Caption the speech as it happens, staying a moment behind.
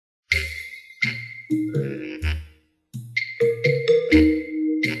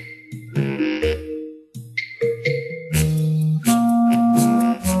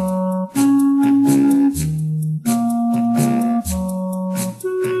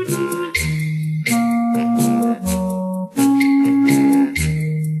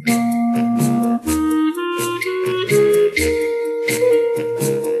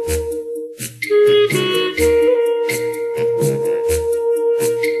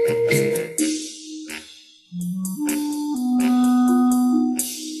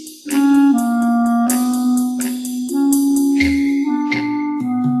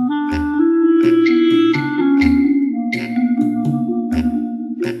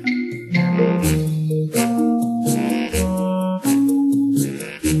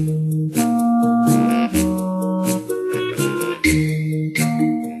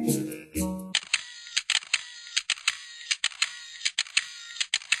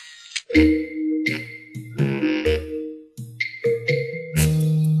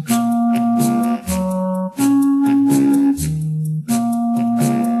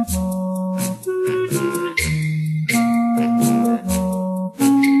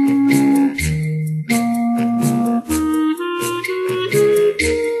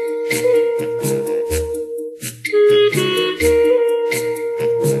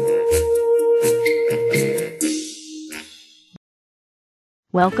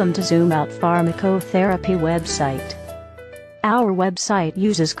Welcome to Zoom Out Pharmacotherapy website. Our website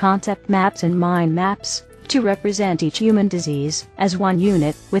uses concept maps and mind maps to represent each human disease as one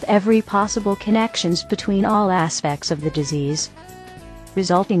unit with every possible connections between all aspects of the disease,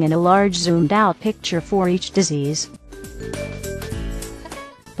 resulting in a large zoomed-out picture for each disease.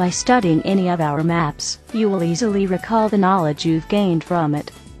 By studying any of our maps, you will easily recall the knowledge you've gained from it,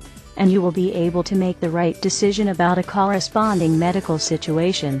 and you will be able to make the right decision about a corresponding medical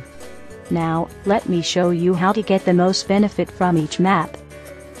situation. Now, let me show you how to get the most benefit from each map.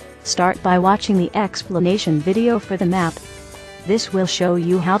 Start by watching the explanation video for the map. This will show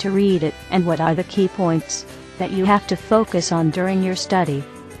you how to read it and what are the key points that you have to focus on during your study.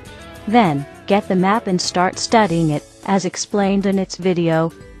 Then, get the map and start studying it, as explained in its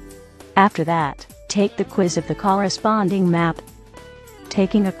video. After that, take the quiz of the corresponding map.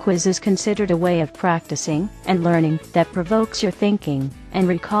 Taking a quiz is considered a way of practicing and learning that provokes your thinking and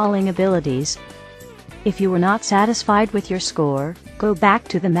recalling abilities. If you were not satisfied with your score, go back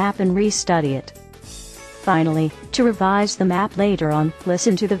to the map and restudy it. Finally, to revise the map later on,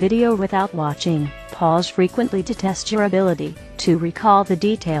 listen to the video without watching, pause frequently to test your ability to recall the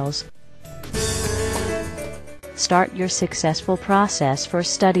details. Start your successful process for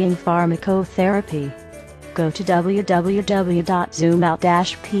studying pharmacotherapy. Go to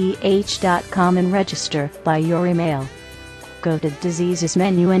www.zoomout-ph.com and register by your email. Go to the Diseases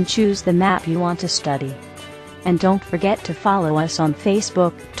menu and choose the map you want to study. And don't forget to follow us on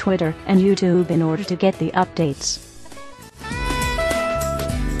Facebook, Twitter, and YouTube in order to get the updates.